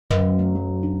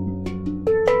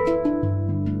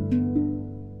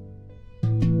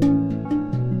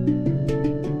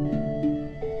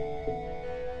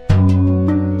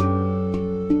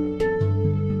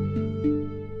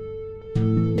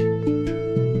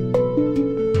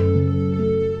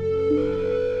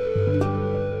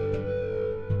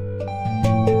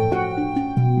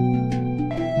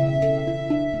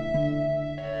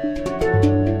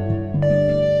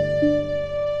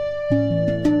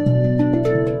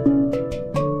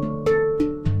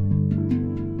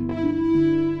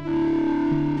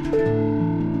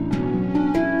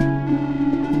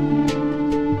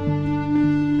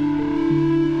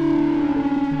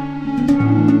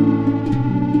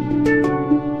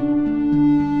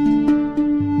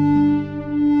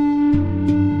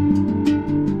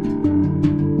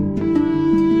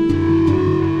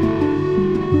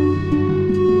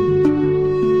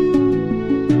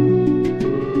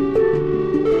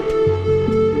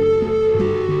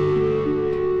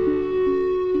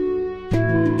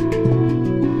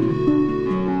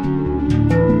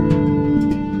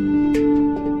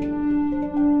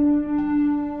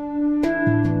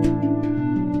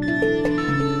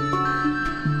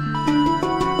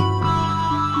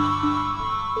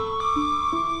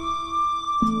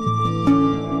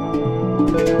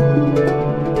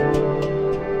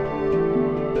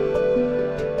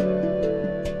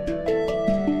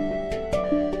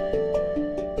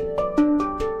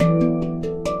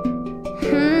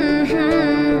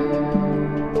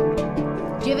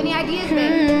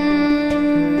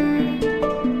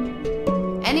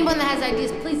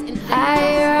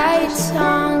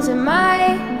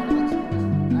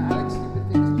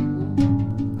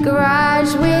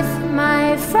garage with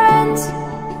my friends.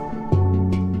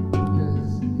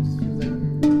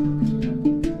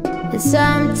 And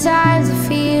sometimes it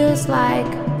feels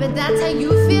like, but that's how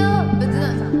you feel? But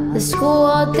the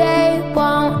school day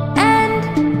won't end.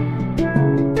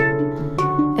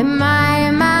 And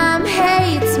my mom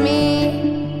hates me.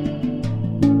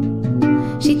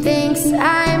 She thinks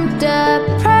I'm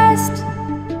depressed,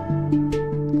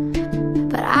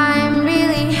 but I'm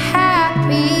really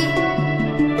happy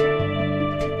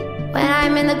when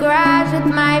I'm in the garage with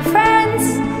my friends.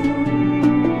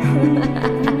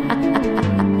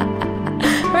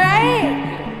 Right?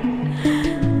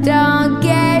 Don't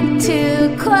get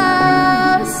too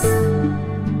close,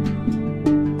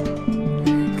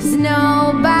 'cause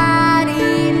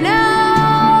nobody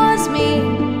knows me.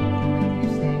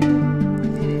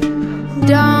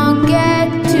 Don't get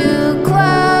too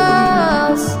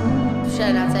close.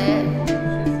 should I say it?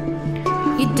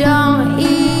 You don't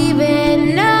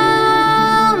even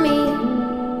know me.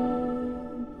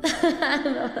 I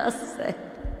don't know what else to say.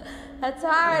 That's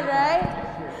hard, right?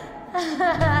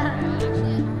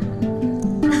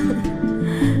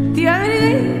 Do you have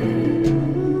anything?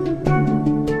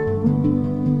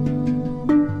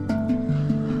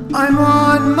 I'm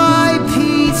on my